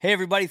Hey,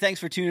 everybody.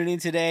 Thanks for tuning in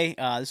today.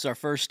 This is our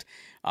first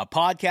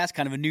podcast,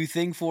 kind of a new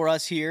thing for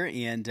us here,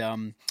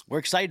 and we're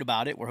excited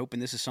about it. We're hoping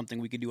this is something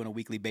we can do on a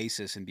weekly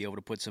basis and be able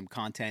to put some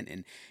content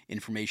and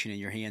information in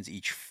your hands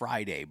each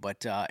Friday.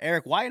 But,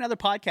 Eric, why another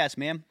podcast,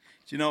 man?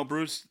 You know,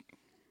 Bruce,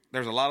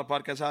 there's a lot of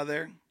podcasts out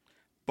there,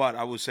 but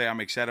I would say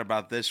I'm excited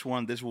about this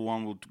one. This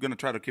one, we're going to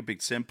try to keep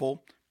it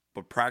simple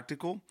but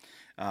practical.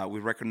 We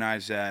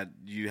recognize that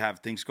you have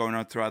things going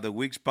on throughout the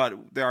weeks, but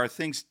there are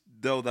things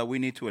though that we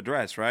need to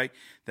address, right?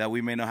 That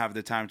we may not have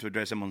the time to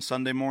address them on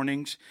Sunday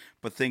mornings,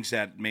 but things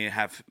that may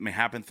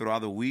happen throughout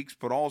the weeks,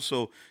 but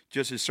also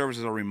just it serves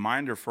as a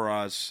reminder for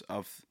us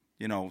of,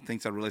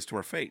 things that relates to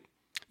our faith.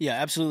 Yeah,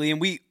 absolutely.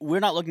 And we're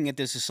not looking at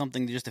this as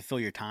something just to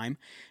fill your time.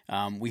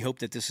 We hope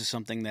that this is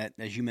something that,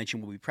 as you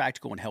mentioned, will be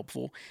practical and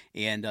helpful.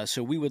 And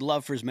so we would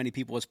love for as many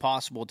people as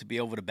possible to be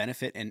able to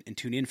benefit and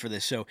tune in for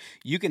this. So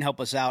you can help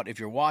us out if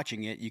you're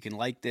watching it. You can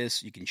like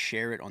this. You can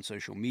share it on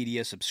social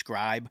media,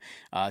 subscribe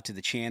to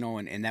the channel.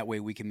 And that way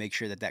we can make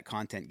sure that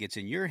content gets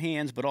in your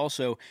hands. But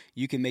also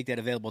you can make that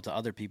available to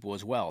other people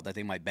as well, that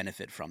they might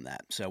benefit from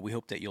that. So we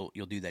hope that you'll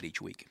do that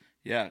each week.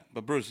 Yeah,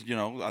 but Bruce,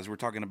 as we're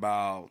talking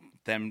about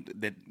them,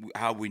 that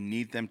how we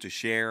need them to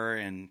share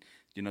and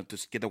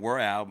to get the word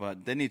out,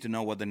 but they need to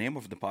know what the name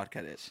of the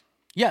podcast is.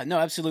 Yeah, no,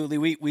 absolutely.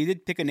 We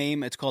did pick a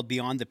name. It's called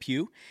Beyond the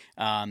Pew,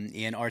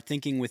 and our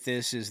thinking with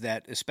this is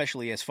that,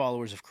 especially as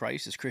followers of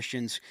Christ, as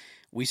Christians,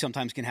 we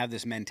sometimes can have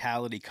this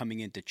mentality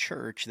coming into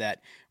church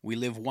that we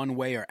live one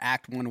way or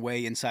act one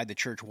way inside the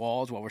church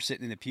walls while we're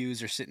sitting in the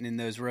pews or sitting in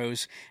those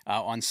rows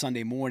on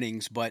Sunday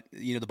mornings. But,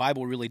 the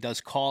Bible really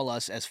does call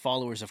us as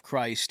followers of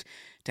Christ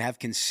to have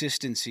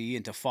consistency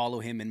and to follow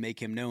him and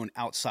make him known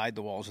outside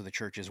the walls of the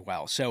church as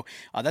well. So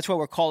that's why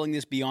we're calling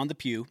this Beyond the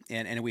Pew,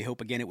 and we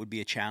hope, again, it would be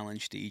a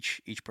challenge to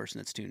each person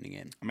that's tuning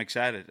in. I'm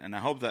excited, and I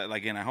hope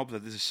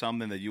that this is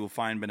something that you will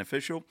find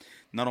beneficial,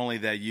 not only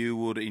that you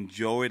would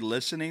enjoy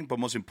listening, but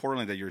most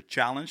importantly, that you're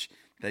challenged,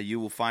 that you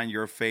will find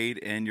your faith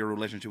and your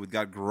relationship with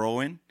God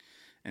growing.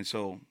 And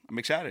so I'm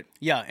excited.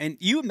 Yeah, and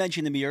you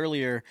mentioned to me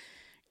earlier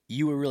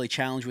you were really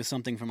challenged with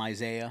something from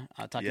Isaiah,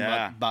 talking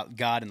about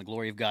God and the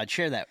glory of God.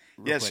 Share that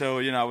real quick. So,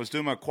 I was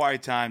doing my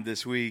quiet time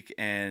this week,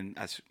 and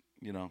that's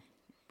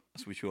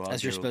what you all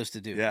as do. you're supposed to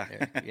do. Yeah.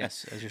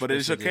 Yes, as you're but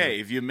it's supposed to okay.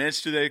 do. If you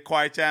miss today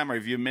quiet time, or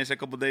if you miss a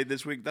couple days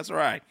this week, that's all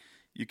right.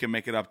 You can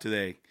make it up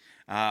today.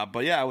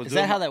 But yeah, Is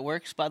that how that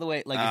works, by the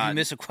way? Like, if you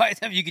miss a quiet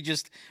time, you could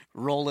just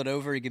roll it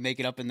over. You can make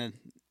it up and then,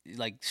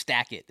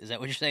 stack it. Is that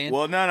what you're saying?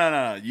 Well,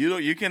 no.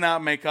 You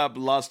cannot make up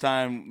lost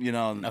time,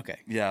 Okay.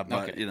 Yeah,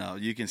 but,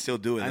 you can still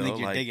do it, I think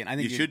you're digging. I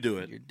think you should do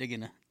it. You're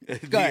digging.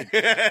 Go ahead. Go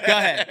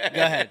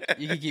ahead.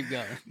 You can keep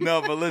going.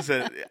 No, but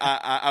listen,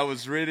 I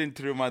was reading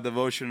through my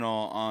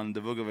devotional on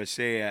the book of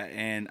Isaiah,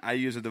 and I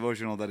use a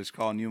devotional that is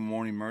called New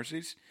Morning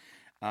Mercies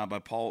by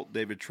Paul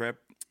David Tripp.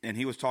 And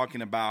he was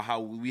talking about how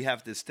we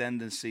have this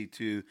tendency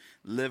to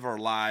live our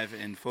life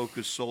and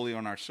focus solely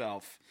on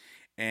ourselves.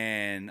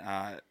 And,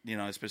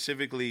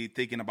 specifically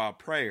thinking about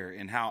prayer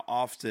and how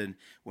often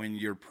when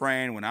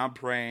I'm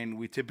praying,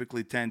 we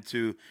typically tend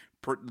to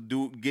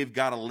give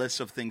God a list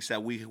of things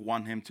that we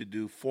want him to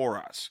do for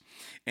us.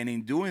 And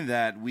in doing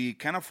that, we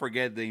kind of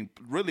forget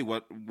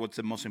what's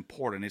the most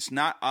important. It's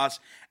not us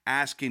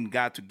asking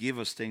God to give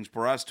us things,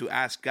 for us to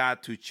ask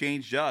God to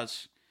change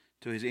us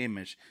to his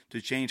image, to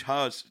change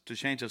us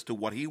to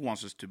what he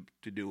wants us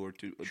to do or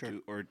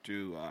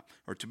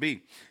to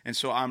be. And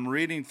so I'm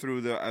reading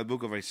through the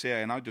book of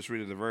Isaiah, and I'll just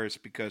read the verse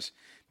because,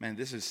 man,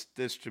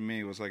 this to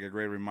me was like a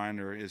great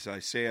reminder. Is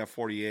Isaiah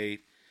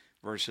 48,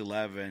 verse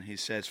 11. He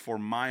says, "For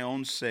my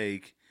own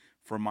sake,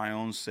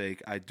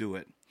 I do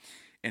it."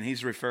 And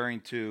he's referring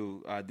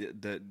to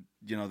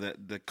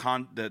the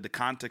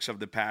context of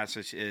the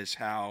passage is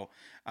how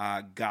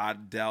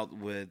God dealt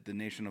with the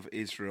nation of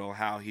Israel,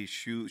 how he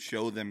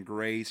showed them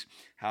grace,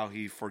 how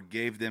he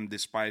forgave them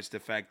despite the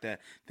fact that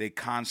they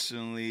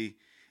constantly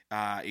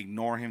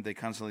ignore him, they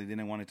constantly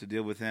didn't want to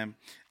deal with him.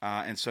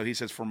 And so he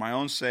says, for my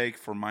own sake,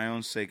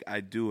 I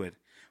do it.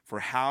 For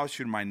how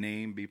should my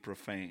name be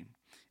profaned?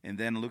 And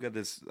then look at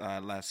this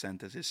last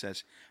sentence. It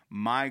says,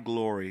 my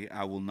glory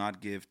I will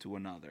not give to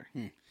another.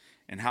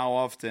 And how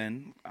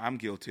often, I'm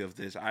guilty of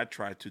this, I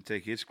try to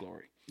take his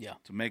glory,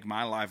 to make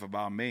my life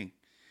about me.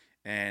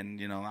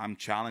 And, I'm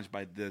challenged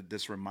by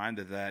this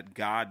reminder that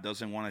God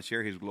doesn't want to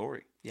share his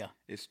glory. Yeah.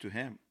 It's to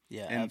him.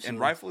 Yeah, and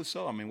rightfully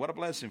so. I mean, what a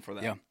blessing for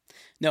that. Yeah.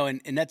 No,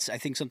 and that's, I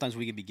think sometimes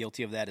we can be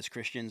guilty of that as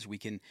Christians. We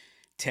can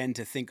tend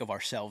to think of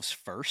ourselves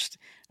first,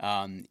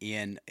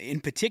 and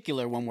in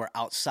particular when we're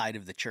outside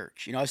of the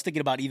church. I was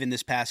thinking about even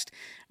this past,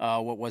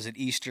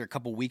 Easter a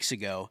couple weeks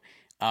ago.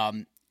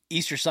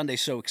 Easter Sunday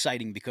is so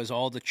exciting because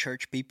all the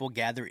church people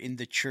gather in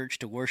the church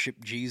to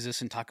worship Jesus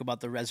and talk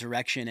about the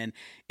resurrection, and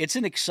it's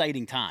an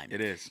exciting time.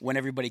 It is. When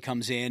everybody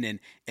comes in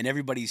and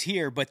everybody's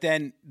here, but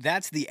then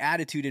that's the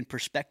attitude and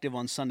perspective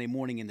on Sunday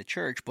morning in the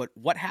church. But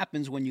what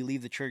happens when you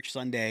leave the church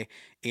Sunday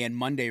and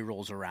Monday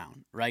rolls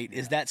around, right? Yeah.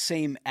 Is that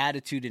same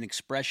attitude and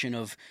expression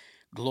of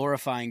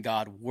glorifying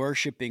God,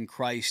 worshiping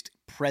Christ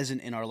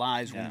present in our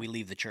lives when we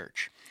leave the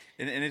church.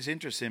 And it's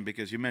interesting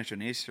because you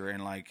mentioned Easter,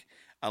 and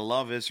I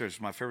love Easter.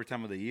 It's my favorite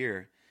time of the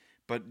year.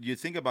 But you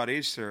think about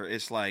Easter,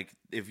 it's like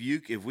if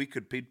we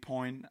could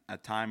pinpoint a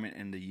time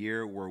in the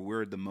year where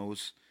we're the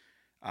most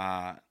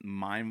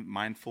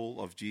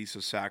mindful of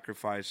Jesus'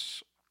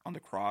 sacrifice on the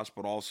cross,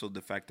 but also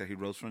the fact that he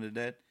rose from the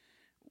dead,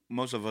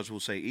 most of us will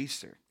say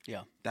Easter.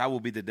 Yeah. That will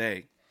be the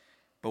day.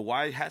 But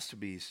why it has to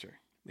be Easter?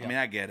 Yeah. I mean,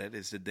 I get it.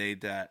 It's the day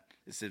that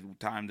it's the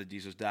time that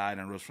Jesus died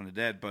and rose from the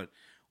dead. But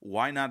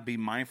why not be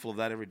mindful of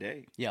that every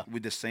day? Yeah.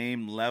 With the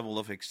same level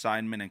of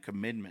excitement and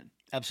commitment.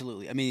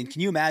 Absolutely. I mean,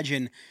 can you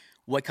imagine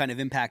what kind of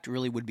impact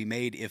really would be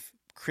made if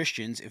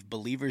Christians, if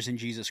believers in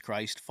Jesus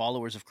Christ,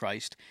 followers of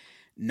Christ,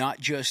 not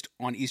just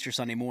on Easter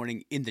Sunday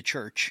morning in the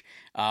church,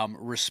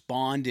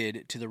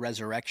 responded to the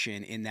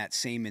resurrection in that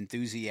same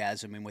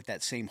enthusiasm and with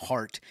that same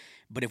heart,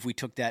 but if we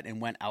took that and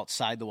went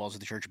outside the walls of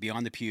the church,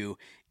 beyond the pew,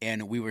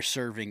 and we were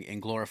serving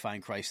and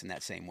glorifying Christ in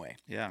that same way.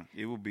 Yeah,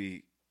 it would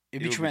be...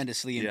 It'd be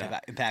tremendously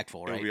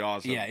impactful, right? It would be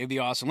awesome. Yeah, it'd be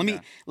awesome.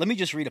 Let me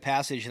just read a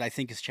passage that I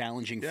think is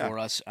challenging for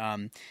us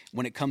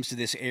when it comes to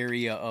this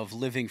area of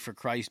living for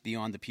Christ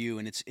beyond the pew,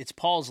 and it's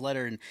Paul's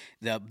letter in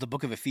the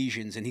book of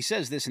Ephesians, and he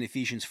says this in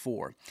Ephesians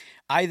 4: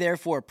 "I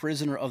therefore, a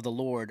prisoner of the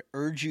Lord,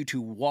 urge you to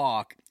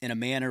walk in a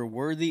manner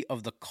worthy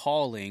of the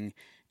calling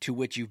to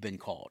which you've been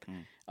called."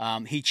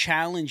 He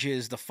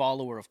challenges the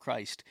follower of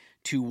Christ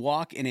to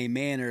walk in a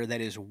manner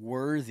that is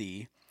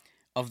worthy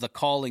of the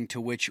calling to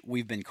which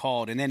we've been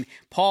called. And then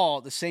Paul,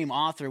 the same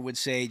author, would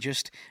say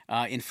just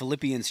in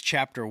Philippians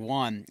chapter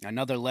 1,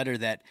 another letter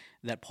that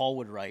Paul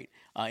would write.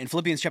 In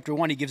Philippians chapter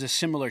 1, he gives a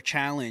similar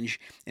challenge,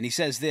 and he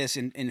says this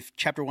in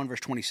chapter 1,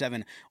 verse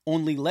 27,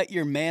 "Only let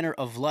your manner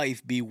of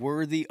life be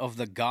worthy of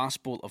the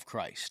gospel of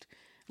Christ."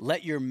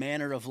 Let your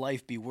manner of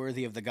life be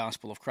worthy of the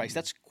gospel of Christ.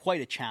 That's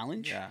quite a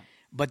challenge,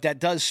 but that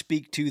does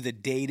speak to the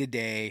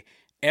day-to-day,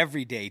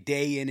 every day,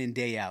 day in and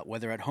day out,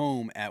 whether at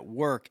home, at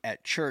work,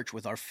 at church,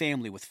 with our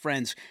family, with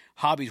friends,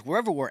 hobbies,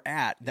 wherever we're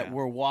at, that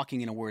we're walking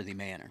in a worthy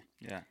manner.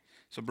 Yeah.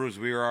 So Bruce,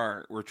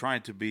 we're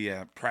trying to be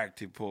a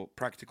practical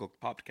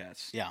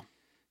podcast. Yeah.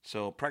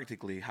 So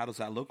practically, how does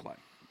that look like?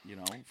 You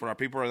know, for our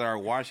people that are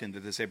watching,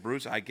 that they say,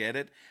 Bruce, I get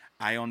it,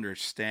 I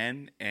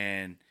understand,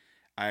 and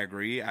I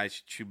agree. I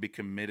should be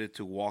committed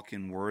to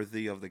walking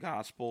worthy of the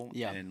gospel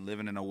and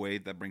living in a way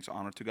that brings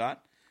honor to God.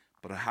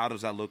 But how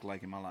does that look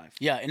like in my life?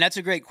 Yeah, and that's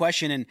a great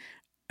question. And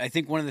I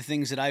think one of the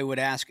things that I would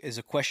ask as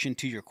a question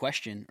to your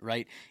question,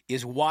 right,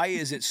 is why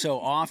is it so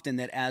often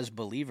that as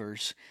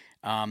believers,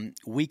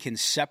 we can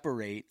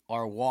separate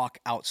our walk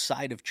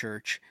outside of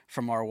church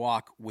from our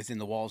walk within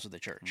the walls of the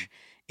church?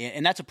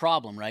 And that's a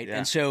problem, right? Yeah.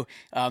 And so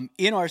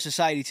in our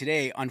society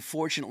today,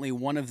 unfortunately,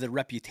 one of the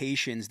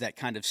reputations that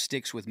kind of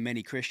sticks with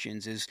many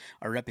Christians is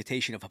a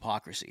reputation of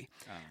hypocrisy.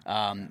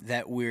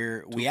 That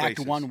we act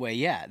one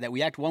way, that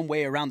we act one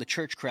way around the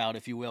church crowd,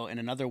 if you will, and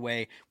another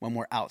way when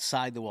we're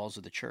outside the walls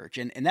of the church.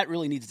 And that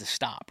really needs to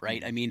stop,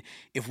 right? I mean,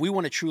 if we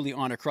want to truly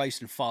honor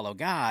Christ and follow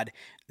God,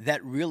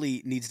 that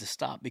really needs to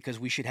stop, because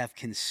we should have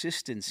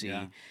consistency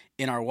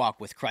in our walk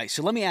with Christ.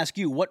 So let me ask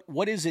you,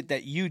 what is it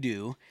that you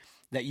do,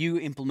 that you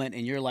implement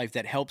in your life,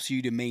 that helps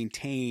you to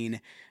maintain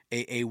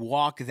a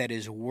walk that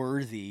is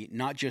worthy,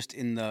 not just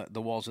in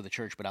the walls of the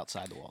church, but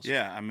outside the walls?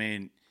 Yeah, I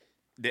mean,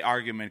 the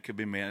argument could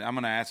be made. I'm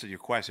going to answer your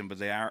question, but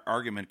the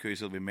argument could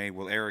easily be made,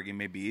 well, Eric, it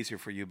may be easier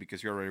for you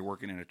because you're already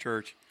working in a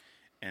church,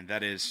 and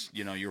that is,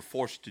 you're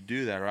forced to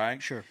do that,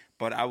 right? Sure.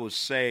 But I would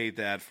say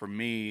that for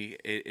me,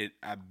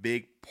 a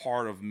big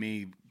part of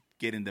me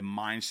getting the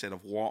mindset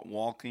of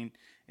walking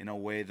in a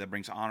way that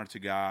brings honor to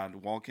God,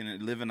 walking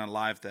and living a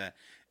life that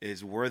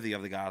is worthy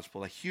of the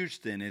gospel. A huge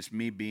thing is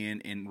me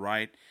being in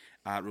right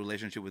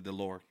relationship with the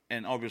Lord.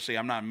 And obviously,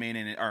 I'm not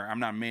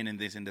meaning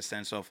this in the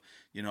sense of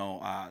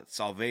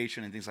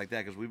salvation and things like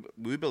that, because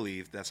we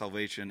believe that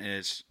salvation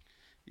is,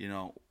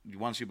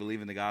 once you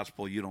believe in the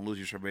gospel, you don't lose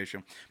your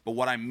salvation. But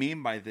what I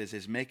mean by this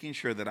is making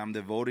sure that I'm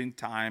devoting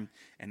time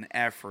and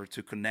effort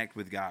to connect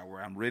with God,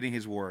 where I'm reading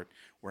His Word,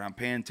 where I'm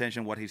paying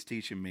attention to what He's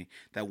teaching me,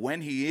 that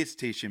when He is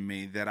teaching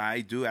me, that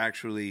I do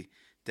actually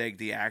take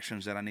the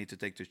actions that I need to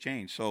take to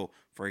change. So,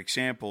 for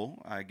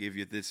example, I give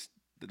you this,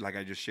 like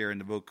I just shared in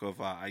the book of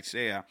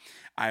Isaiah.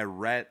 I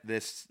read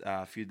this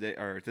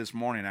this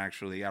morning,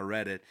 actually. I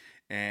read it,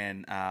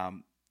 and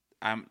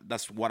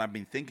that's what I've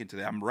been thinking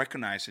today. I'm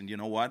recognizing, you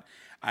know what?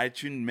 I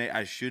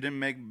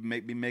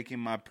shouldn't be making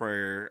my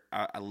prayer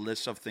a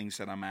list of things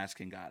that I'm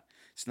asking God.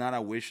 It's not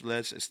a wish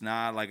list. It's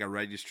not like a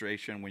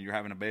registration when you're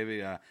having a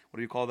baby. What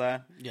do you call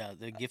that? Yeah,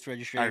 the gift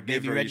registration.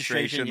 Gift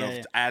registration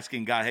of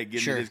asking God, hey,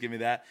 give me this, give me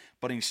that.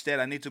 But instead,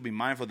 I need to be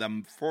mindful that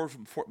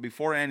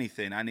before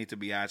anything, I need to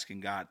be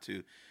asking God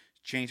to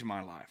change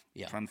my life,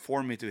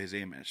 transform me to His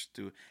image,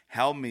 to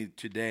help me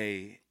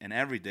today and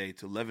every day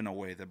to live in a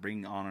way that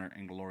brings honor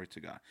and glory to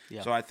God.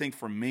 Yeah. So I think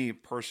for me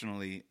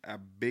personally, a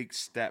big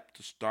step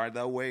to start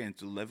that way and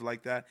to live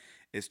like that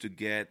is to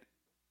get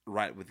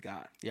right with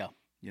God. Yeah.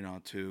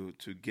 To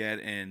get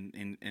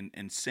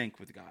in sync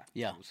with God.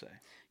 Yeah. I would say.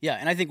 Yeah,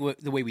 and I think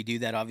the way we do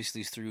that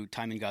obviously is through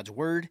time in God's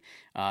Word.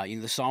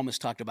 The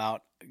psalmist talked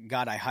about,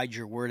 God, I hide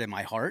your word in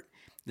my heart.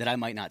 that I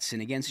might not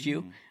sin against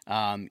you.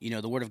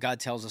 The Word of God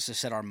tells us to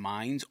set our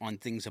minds on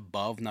things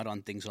above, not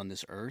on things on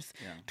this earth,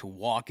 to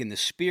walk in the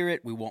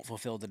Spirit. We won't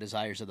fulfill the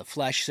desires of the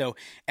flesh. So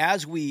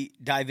as we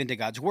dive into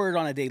God's Word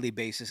on a daily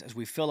basis, as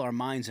we fill our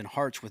minds and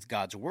hearts with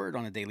God's Word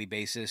on a daily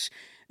basis,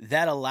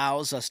 that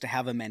allows us to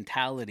have a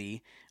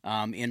mentality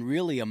and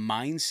really a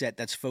mindset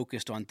that's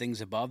focused on things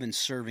above and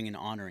serving and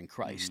honoring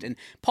Christ. And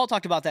Paul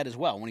talked about that as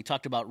well when he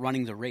talked about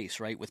running the race,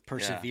 right, with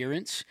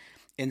perseverance.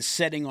 And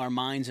setting our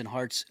minds and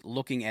hearts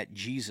looking at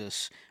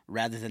Jesus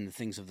rather than the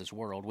things of this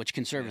world, which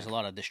can serve as a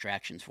lot of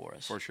distractions for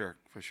us. For sure.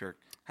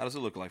 How does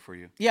it look like for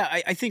you? Yeah,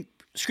 I think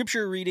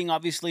scripture reading,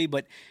 obviously,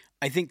 but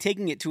I think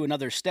taking it to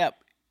another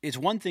step, it's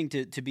one thing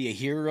to be a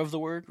hearer of the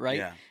word, right?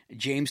 Yeah.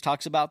 James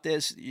talks about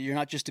this. You're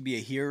not just to be a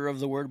hearer of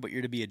the word, but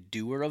you're to be a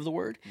doer of the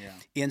word.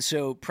 Yeah. And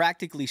so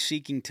practically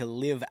seeking to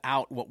live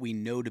out what we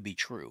know to be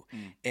true.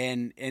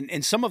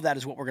 And some of that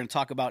is what we're going to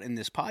talk about in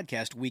this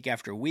podcast week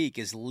after week,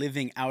 is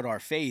living out our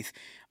faith,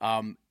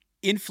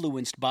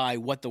 influenced by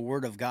what the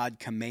Word of God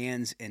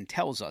commands and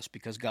tells us,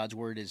 because God's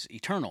Word is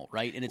eternal,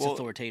 right? And it's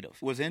authoritative.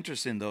 What's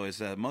interesting, though, is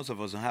that most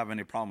of us don't have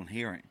any problem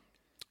hearing.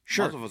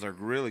 Sure. Most of us are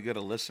really good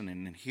at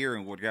listening and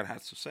hearing what God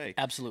has to say.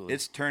 Absolutely.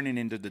 It's turning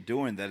into the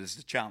doing that is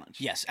the challenge.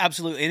 Yes,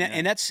 absolutely.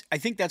 And I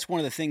think that's one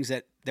of the things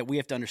that we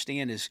have to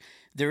understand is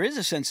there is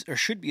a sense, or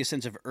should be a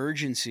sense of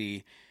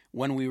urgency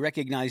when we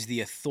recognize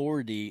the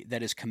authority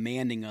that is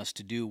commanding us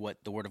to do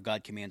what the Word of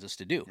God commands us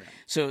to do. Yeah.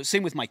 So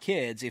same with my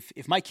kids.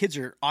 If my kids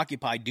are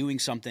occupied doing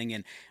something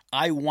and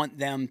I want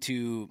them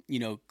to,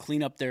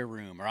 clean up their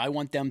room, or I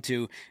want them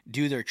to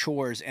do their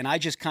chores, and I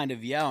just kind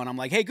of yell and I'm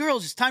like, hey,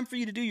 girls, it's time for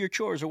you to do your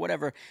chores or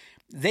whatever,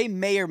 they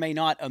may or may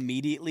not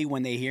immediately,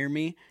 when they hear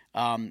me,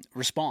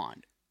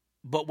 respond.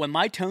 But when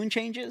my tone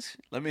changes,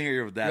 let me hear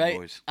your dad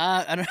voice.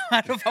 I don't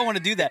know if I want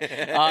to do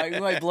that. You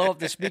might blow up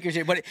the speakers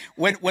here. But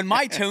when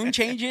my tone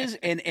changes,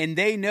 and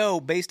they know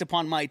based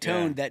upon my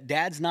tone that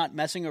Dad's not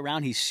messing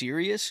around, he's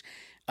serious.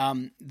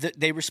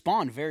 They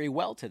respond very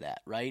well to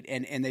that, right?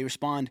 And they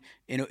respond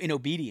in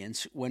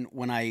obedience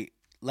when I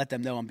let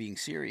them know I'm being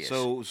serious.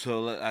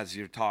 So as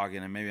you're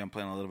talking, and maybe I'm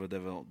playing a little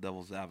bit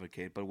devil's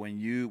advocate, but when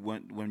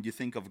you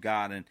think of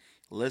God and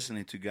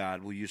listening to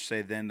God, will you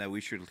say then that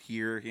we should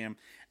hear Him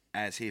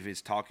as if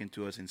He's talking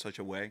to us in such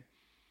a way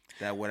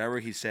that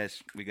whatever He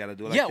says, we got to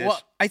do it like this? Yeah, well,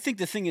 I think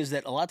the thing is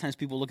that a lot of times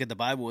people look at the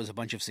Bible as a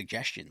bunch of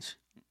suggestions,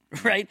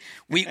 right?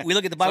 We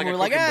look at the Bible,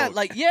 like and we're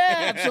like,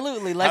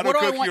 absolutely. Like, what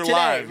do I want today,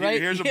 life.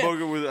 Right? Here's a book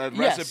with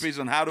recipes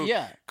on how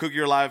to cook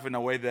your life in a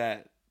way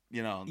that,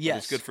 that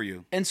is good for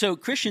you. And so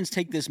Christians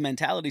take this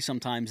mentality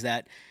sometimes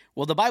that,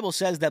 well, the Bible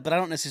says that, but I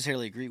don't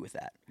necessarily agree with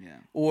that. Yeah.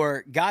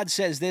 Or God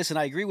says this, and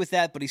I agree with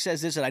that, but He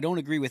says this, and I don't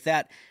agree with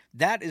that.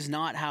 That is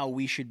not how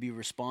we should be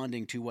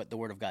responding to what the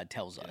Word of God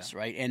tells us,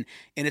 right? And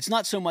it's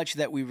not so much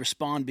that we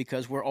respond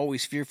because we're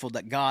always fearful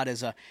that God,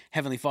 as a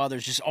Heavenly Father,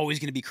 is just always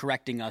going to be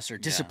correcting us or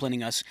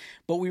disciplining us,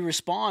 but we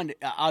respond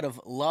out of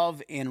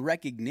love and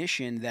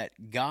recognition that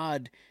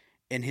God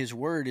and His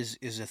Word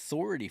is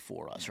authority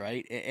for us,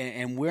 right?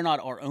 And we're not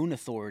our own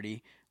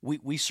authority.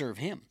 We serve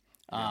Him.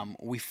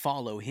 We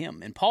follow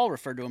Him. And Paul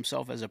referred to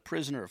himself as a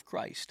prisoner of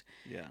Christ,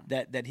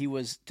 that he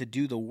was to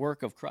do the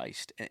work of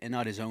Christ and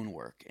not his own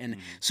work. And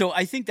so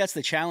I think that's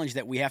the challenge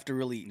that we have to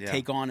really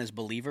take on as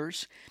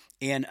believers.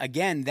 And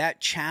again, that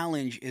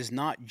challenge is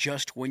not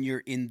just when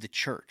you're in the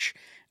church.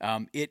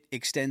 It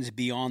extends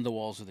beyond the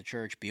walls of the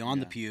church,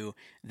 beyond the pew,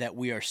 that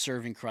we are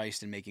serving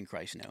Christ and making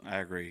Christ known. I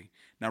agree.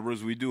 Now,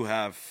 Bruce, we do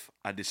have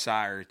a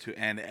desire to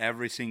end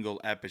every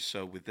single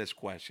episode with this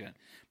question.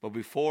 But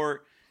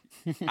before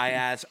I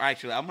ask,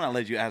 actually, I'm going to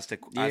let you ask the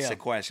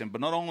question. But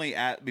not only,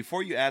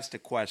 before you ask the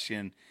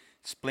question,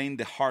 explain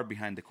the heart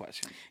behind the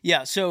question.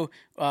 Yeah, so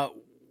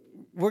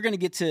we're going to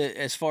get to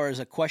as far as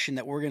a question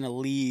that we're going to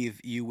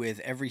leave you with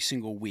every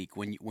single week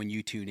when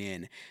you tune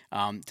in,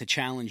 to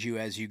challenge you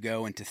as you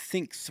go and to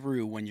think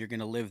through when you're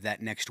going to live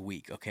that next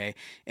week, okay?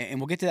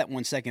 And we'll get to that in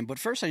 1 second. But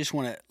first, I just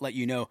want to let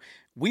you know,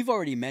 we've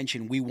already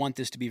mentioned we want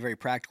this to be very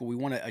practical. We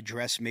want to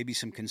address maybe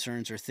some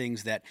concerns or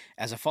things that,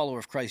 as a follower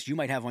of Christ, you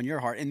might have on your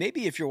heart. And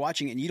maybe if you're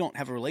watching and you don't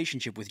have a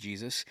relationship with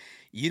Jesus,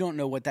 you don't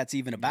know what that's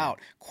even about.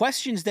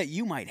 Questions that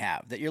you might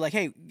have that you're like,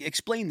 hey,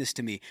 explain this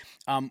to me.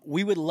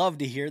 We would love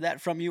to hear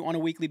that from you on a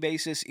weekly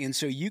basis. And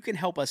so you can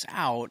help us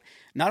out,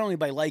 not only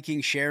by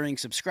liking, sharing,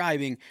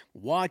 subscribing,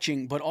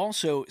 watching, but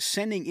also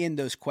sending in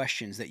those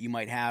questions that you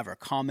might have, or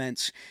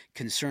comments,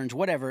 concerns,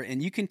 whatever.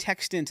 And you can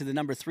text into the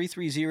number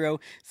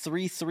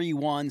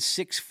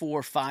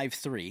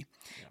 330-331-6453.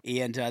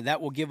 And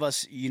that will give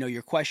us,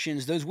 your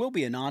questions. Those will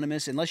be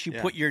anonymous unless you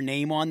put your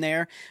name on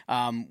there.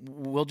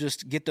 We'll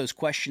just get those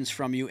questions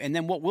from you. And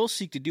then what we'll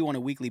seek to do on a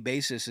weekly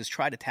basis is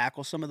try to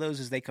tackle some of those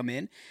as they come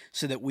in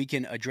so that we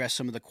can address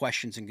some of the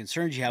questions and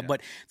concerns you have.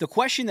 But the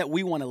question that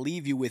we want to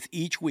leave you with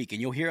each week,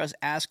 and you'll hear us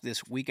ask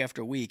this week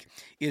after week,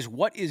 is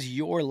what is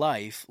your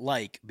life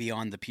like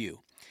beyond the pew?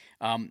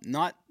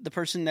 Not the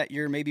person that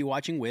you're maybe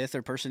watching with,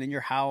 or person in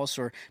your house,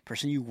 or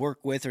person you work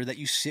with, or that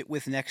you sit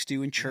with next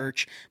to in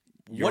church.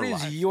 what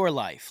is your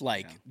life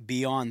like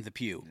beyond the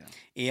pew?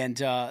 Yeah. And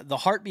the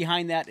heart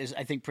behind that is,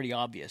 I think, pretty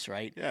obvious,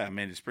 right? Yeah, I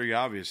mean, it's pretty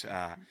obvious.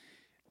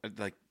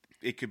 Like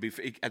it could be.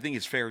 I think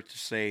it's fair to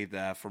say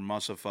that for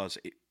most of us,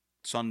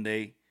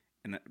 Sunday,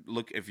 and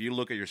if you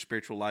look at your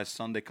spiritual life,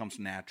 Sunday comes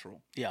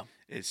natural. Yeah,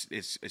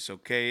 it's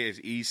okay. It's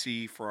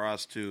easy for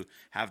us to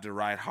have the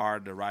right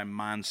heart, the right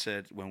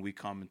mindset when we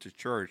come into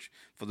church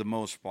for the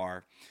most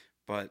part.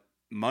 But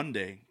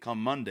Monday,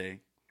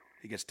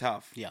 it gets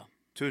tough. Yeah.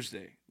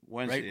 Tuesday,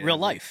 Wednesday, right? Real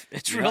life.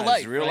 It's real life.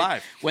 It's real right?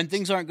 life. When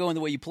things aren't going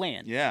the way you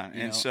planned. Yeah,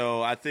 and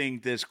so I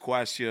think this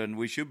question,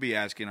 we should be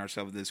asking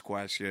ourselves this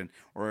question,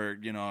 or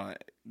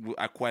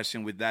a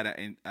question with that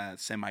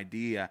same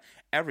idea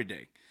every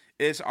day.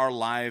 Is our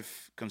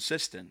life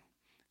consistent?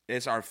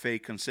 Is our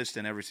faith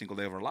consistent every single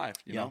day of our life?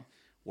 You know,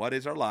 what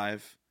is our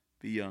life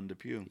beyond the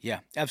pew?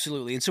 Yeah,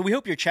 absolutely. And so we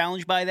hope you're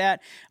challenged by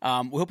that.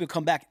 We hope you'll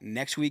come back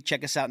next week.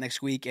 Check us out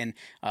next week. And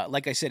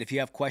like I said, if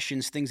you have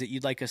questions, things that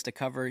you'd like us to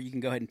cover, you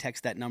can go ahead and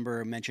text that number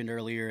I mentioned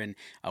earlier, and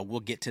we'll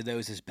get to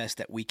those as best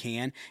that we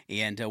can.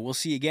 And we'll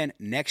see you again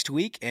next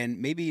week.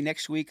 And maybe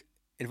next week,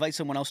 invite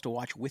someone else to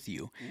watch with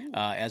you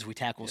as we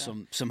tackle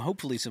some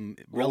hopefully some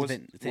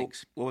relevant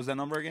things. What was that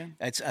number again?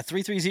 It's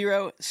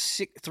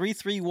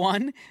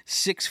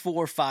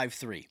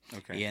 330-331-6453.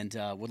 Okay. And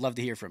would love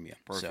to hear from you.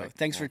 Perfect. So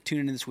thanks for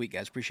tuning in this week,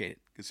 guys. Appreciate it.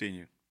 Good seeing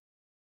you.